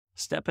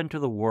Step into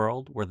the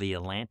world where the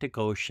Atlantic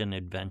Ocean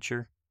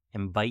adventure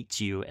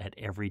invites you at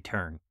every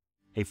turn.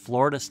 A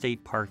Florida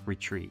State Park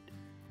retreat.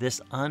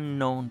 This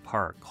unknown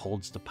park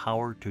holds the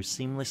power to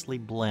seamlessly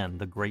blend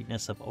the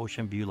greatness of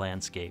ocean view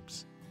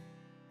landscapes.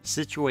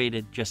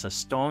 Situated just a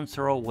stone's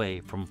throw away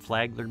from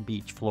Flagler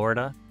Beach,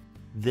 Florida,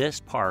 this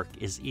park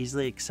is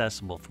easily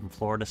accessible from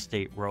Florida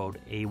State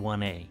Road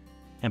A1A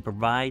and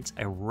provides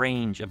a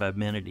range of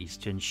amenities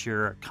to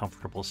ensure a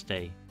comfortable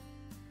stay.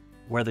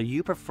 Whether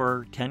you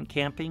prefer tent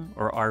camping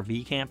or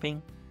RV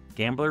camping,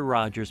 Gambler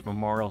Rogers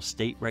Memorial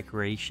State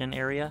Recreation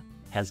Area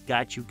has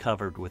got you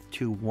covered with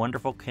two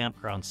wonderful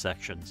campground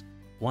sections,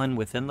 one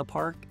within the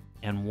park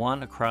and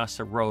one across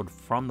the road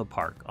from the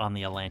park on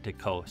the Atlantic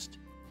coast.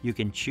 You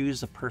can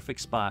choose the perfect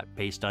spot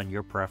based on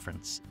your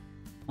preference.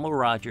 Gambler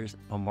Rogers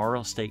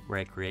Memorial State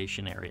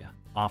Recreation Area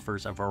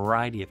offers a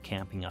variety of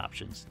camping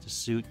options to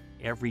suit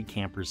every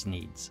camper's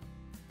needs.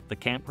 The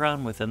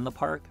campground within the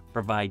park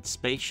provides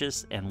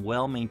spacious and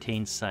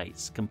well-maintained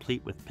sites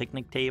complete with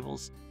picnic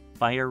tables,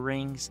 fire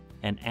rings,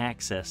 and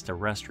access to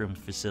restroom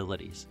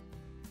facilities.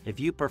 If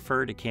you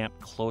prefer to camp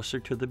closer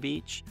to the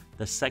beach,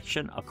 the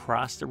section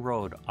across the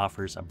road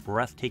offers a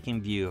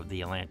breathtaking view of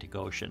the Atlantic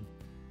Ocean.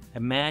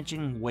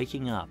 Imagine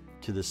waking up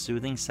to the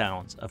soothing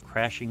sounds of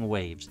crashing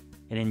waves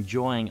and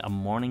enjoying a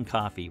morning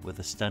coffee with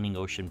a stunning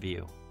ocean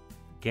view.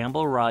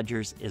 Gambler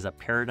Rogers is a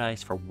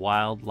paradise for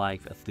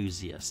wildlife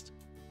enthusiasts.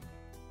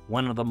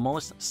 One of the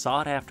most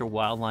sought-after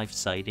wildlife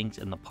sightings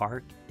in the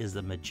park is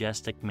the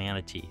majestic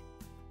manatee.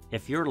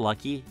 If you're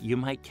lucky, you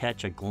might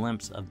catch a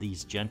glimpse of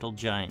these gentle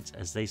giants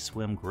as they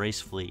swim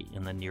gracefully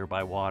in the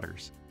nearby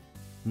waters.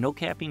 No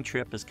camping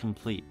trip is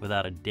complete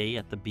without a day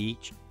at the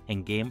beach,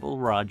 and Gambler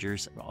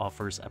Rogers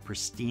offers a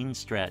pristine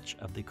stretch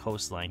of the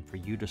coastline for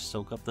you to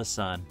soak up the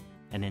sun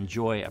and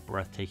enjoy a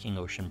breathtaking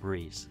ocean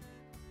breeze.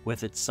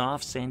 With its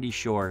soft sandy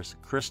shores,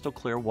 crystal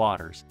clear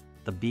waters,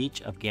 the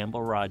beach of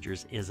Gambler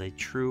Rogers is a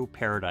true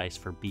paradise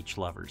for beach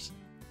lovers.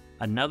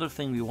 Another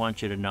thing we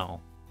want you to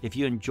know, if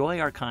you enjoy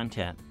our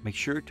content, make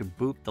sure to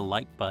boop the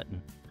like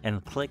button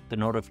and click the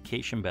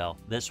notification bell.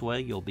 This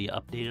way you'll be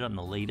updated on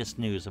the latest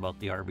news about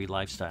the RV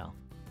lifestyle.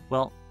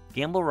 Well,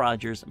 Gambler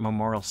Rogers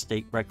Memorial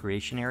State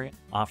Recreation Area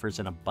offers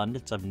an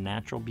abundance of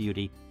natural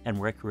beauty and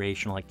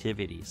recreational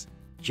activities.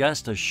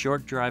 Just a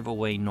short drive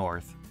away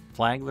north,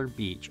 Flagler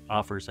Beach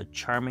offers a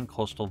charming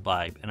coastal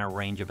vibe and a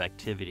range of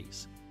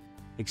activities.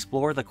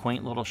 Explore the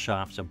quaint little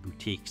shops and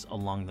boutiques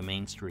along the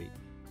main street,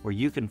 where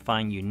you can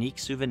find unique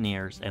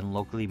souvenirs and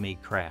locally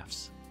made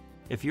crafts.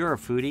 If you're a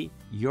foodie,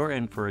 you're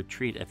in for a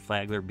treat at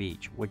Flagler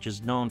Beach, which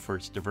is known for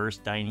its diverse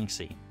dining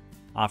scene,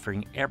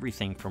 offering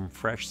everything from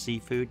fresh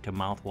seafood to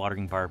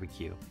mouth-watering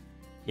barbecue.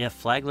 If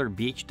Flagler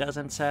Beach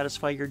doesn't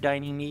satisfy your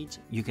dining needs,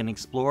 you can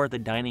explore the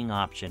dining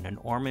option in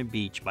Ormond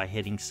Beach by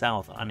heading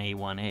south on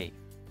A1A.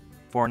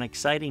 For an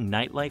exciting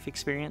nightlife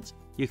experience,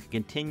 you can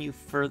continue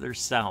further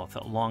south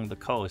along the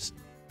coast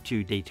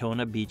to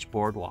Daytona Beach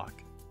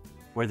Boardwalk.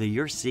 Whether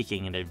you're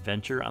seeking an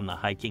adventure on the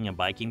hiking and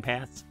biking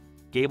paths,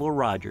 Gambler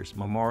Rogers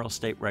Memorial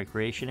State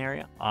Recreation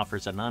Area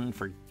offers an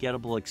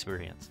unforgettable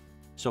experience.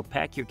 So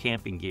pack your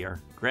camping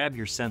gear, grab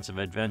your sense of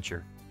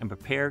adventure, and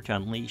prepare to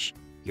unleash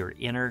your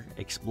inner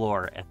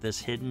explorer at this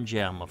hidden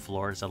gem of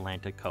Florida's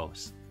Atlantic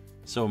coast.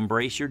 So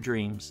embrace your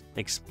dreams,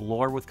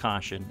 explore with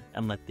caution,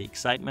 and let the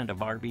excitement of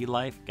RV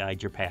life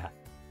guide your path.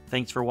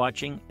 Thanks for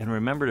watching, and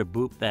remember to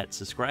boop that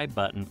subscribe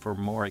button for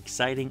more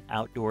exciting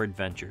outdoor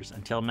adventures.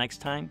 Until next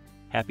time,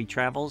 happy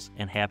travels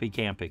and happy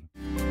camping.